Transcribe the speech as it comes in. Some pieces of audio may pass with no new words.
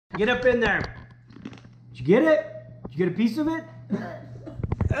Get up in there. Did you get it? Did you get a piece of it?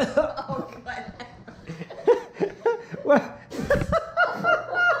 Oh, God. What?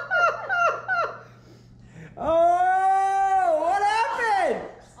 Oh, what happened?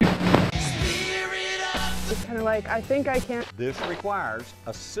 It's kind of like, I think I can. This requires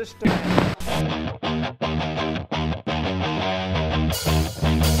a systematic.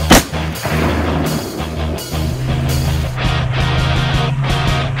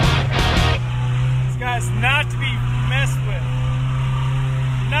 This guy's not to be messed with.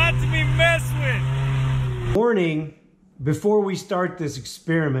 Not to be messed with. Warning, before we start this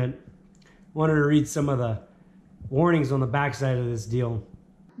experiment, wanted to read some of the warnings on the backside of this deal.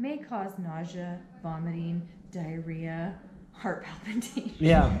 May cause nausea, vomiting, diarrhea, heart palpitation.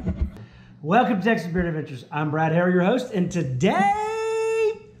 Yeah. Welcome to Texas Beard Adventures. I'm Brad Harry, your host, and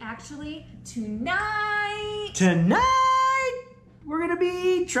today, Actually, tonight, we're gonna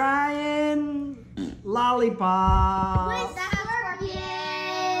be trying lollipops. With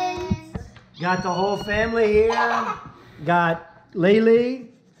scorpions. Got the whole family here. Got Lily,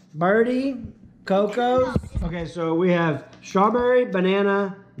 Birdie, Coco. Okay, so we have strawberry,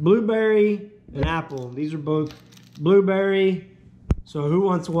 banana, blueberry, and apple. These are both blueberry. So who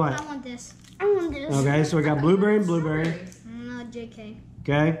wants what? I want this. I want this. Okay, so we got blueberry and blueberry. No, JK.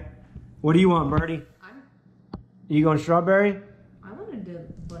 Okay. What do you want, Birdie? You going strawberry? I wanted to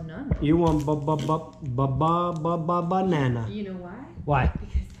banana. You want banana. You know why? Why? Because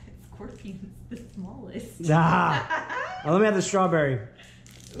that scorpion's the smallest. Ah. Well, let me have the strawberry.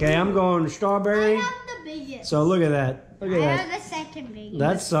 Okay, I'm going strawberry. I have the biggest. So look at that. Look at I that. have the second biggest.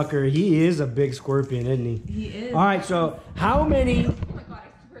 That sucker, he is a big scorpion, isn't he? He is. All right, so how many? Oh my God, I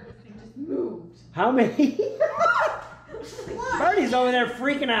swear this thing just moved. How many? Birdie's over there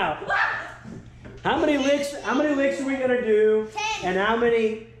freaking out. How many licks? How many licks are we gonna do? 10. And how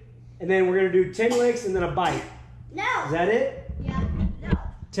many? And then we're gonna do 10 licks and then a bite. No. Is that it? Yeah. No.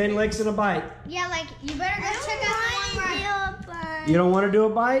 10 licks and a bite. Yeah, like you better go check out the one where. You don't want to do a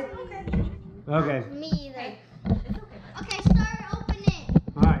bite? Okay. Okay. Me either. Hey, it's okay. Okay, start opening.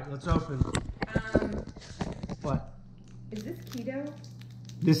 All right, let's open. What? Is this keto?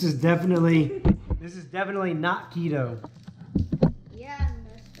 This is definitely not keto. Yeah,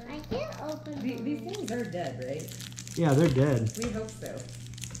 I can't open These things are dead, right? Yeah, they're dead. We hope so.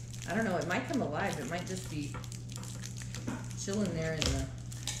 I don't know. It might come alive. It might just be chilling there in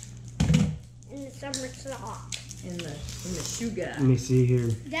the summer slot. in the sugar. Let me see here.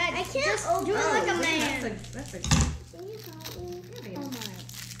 Dad, I can't just do it like a man. That's a Can you help me? Oh my.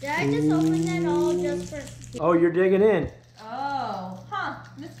 Dad, just open it all just for. Oh, you're digging in. Oh, huh,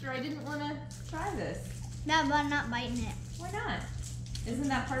 Mister, I didn't want to try this. No, but I'm not biting it. Why not? Isn't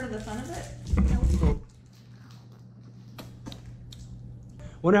that part of the fun of it?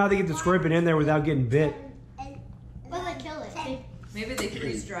 Wonder how they get the scorpion in there without getting bit. Will it kill it? Maybe they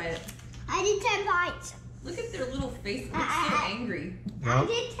freeze dry it. I did 10 bites. Look at their little face. It looks so angry. I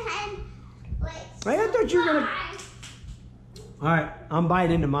did 10 licks. Wait, I thought you were gonna. All right, I'm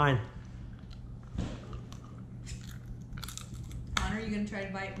biting into mine. Connor, are you gonna try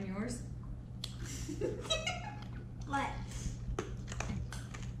to bite from yours? What?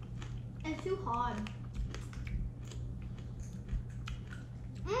 It's too hard.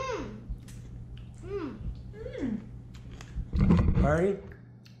 Birdie?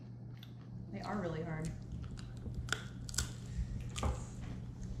 They are really hard.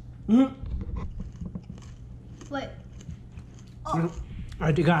 Wait.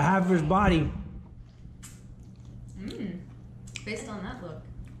 I got half of his body. Based on that look.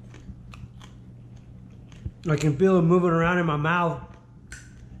 I can feel him moving around in my mouth.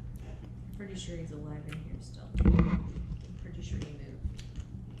 Pretty sure he's alive in here still. Pretty sure he moved.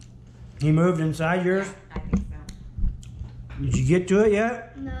 He moved inside yours? Yeah, I think so. Did you get to it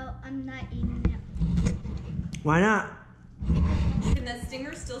yet? No, I'm not eating it. Why not? Can that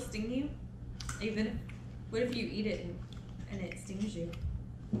stinger still sting you? Even if, what if you eat it and it stings you?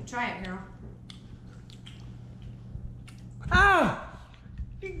 Try it, Harold. Ah!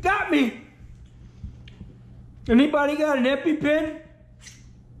 He got me! Anybody got an EpiPen?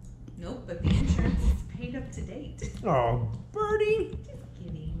 Nope, but the insurance is paid up to date. Oh, Birdie. Just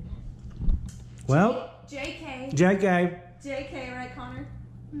kidding. Well, JK. JK. JK, right, Connor?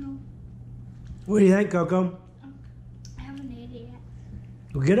 No, What do you think, Coco? I haven't ate it yet.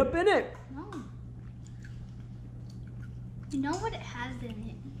 Well, get up in it. No. You know what it has in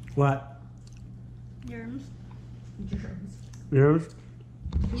it? What? Germs. Germs. Germs?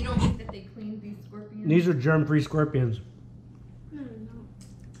 You don't think that they cleaned these scorpions? These are germ-free scorpions. No.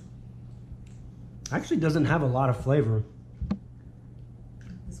 Actually doesn't have a lot of flavor.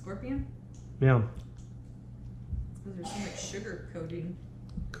 The scorpion? Yeah. Because there's so much sugar coating.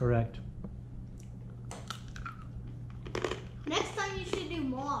 Correct. Next time you should do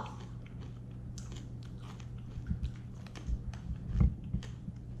moth.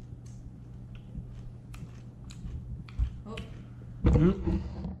 Oh, Mm-hmm.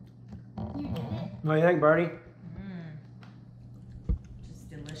 You did it. What do you think, Birdie? just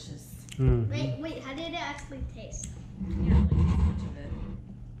delicious. Mm. Wait, how did it actually taste? Yeah, like so much of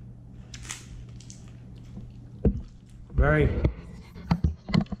it. Very.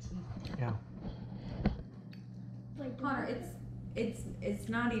 Yeah. Wait, Connor, it's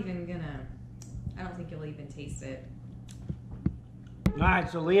not even gonna. I don't think you'll even taste it. All right,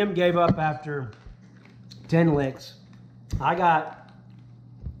 so Liam gave up after 10 licks. I got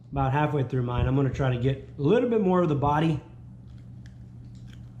about halfway through mine. I'm gonna try to get a little bit more of the body.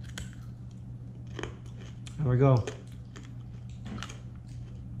 There we go.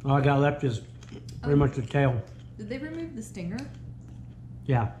 All I got left is pretty much the tail. Did they remove the stinger?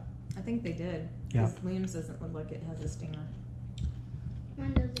 Yeah. I think they did. Yeah. 'Cause Liam's doesn't look like it has a stinger.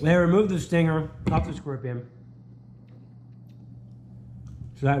 Mine doesn't. They removed the stinger off the scorpion.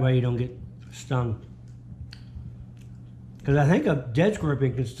 So that way you don't get stung. Because I think a dead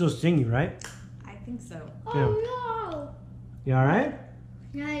scorpion can still sting you, right? I think so. Oh no! You all right?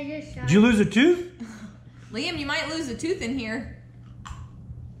 No, I just shot. Did you lose a tooth? Liam, you might lose a tooth in here.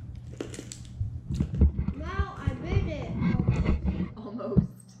 Wow, I bit it. Almost.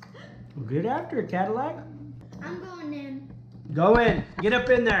 Well, get after it, Cadillac. I'm going in. Go in. Get up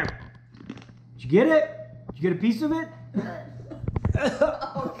in there. Did you get it? Did you get a piece of it?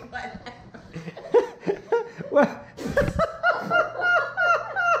 Oh, God. What?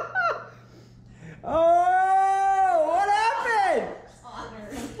 Oh, what happened?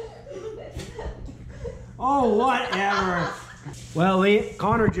 Oh, whatever. Well,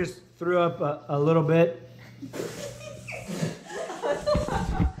 Connor just threw up a little bit.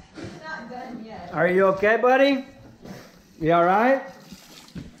 Not done yet. Are you okay, buddy? You all right?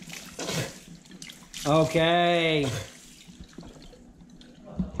 Okay.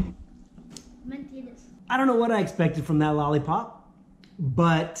 Mentiras. I don't know what I expected from that lollipop,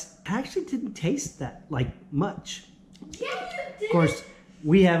 but it actually didn't taste that much. Yeah, you did. Of course,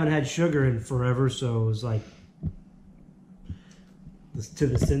 we haven't had sugar in forever, so it was like to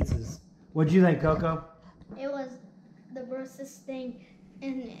the senses. What'd you think, Coco? It was the grossest thing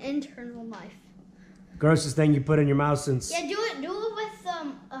in internal life. Grossest thing you put in your mouth since, Yeah, do it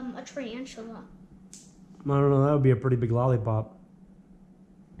with a tarantula. I don't know, that would be a pretty big lollipop.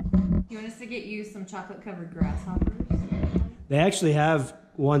 You want us to get you some chocolate-covered grasshoppers? They actually have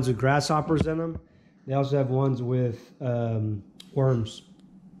ones with grasshoppers in them. They also have ones with worms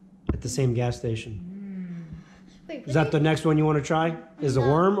at the same gas station. Wait, Is that the next one you want to try? Is a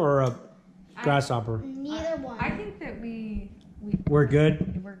worm or a grasshopper? Neither one. I think that We're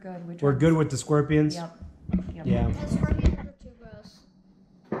good? we're good. We're good with the scorpions? Yep. Yeah. The scorpions are too gross.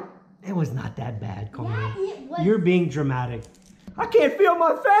 It was not that bad, Connor. Yeah, it was. You're being dramatic. I can't feel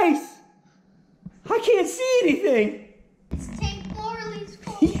my face. I can't see anything. Take Morley's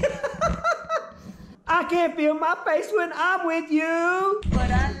phone. I can't feel my face when I'm with you.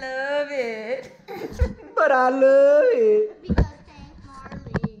 But I love it. But I love it. Because thank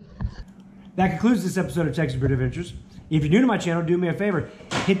Marley. That concludes this episode of Texas Bird Adventures. If you're new to my channel, do me a favor.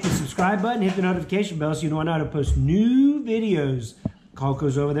 Hit the subscribe button, hit the notification bell so you know when I post new videos.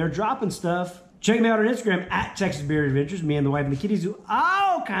 Coco's over there dropping stuff. Check me out on Instagram at Texas Beard Adventures. Me and the wife and the kitties do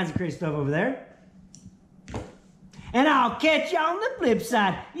all kinds of crazy stuff over there. And I'll catch you on the flip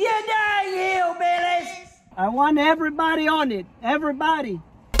side. You dang hillbillies! I want everybody on it. Everybody.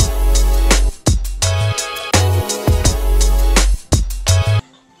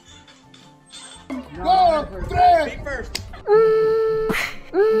 Feet first.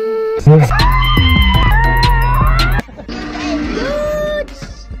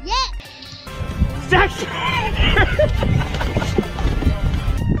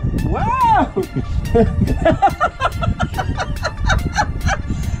 Wow!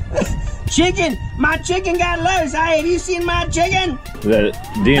 Chicken! My chicken got loose. Hey, have you seen my chicken? Is that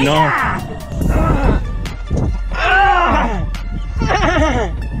DNR?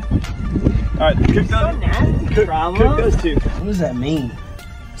 All right, cook those two. What does that mean?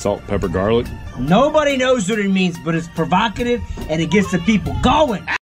 Salt, pepper, garlic. Nobody knows what it means, but it's provocative and it gets the people going.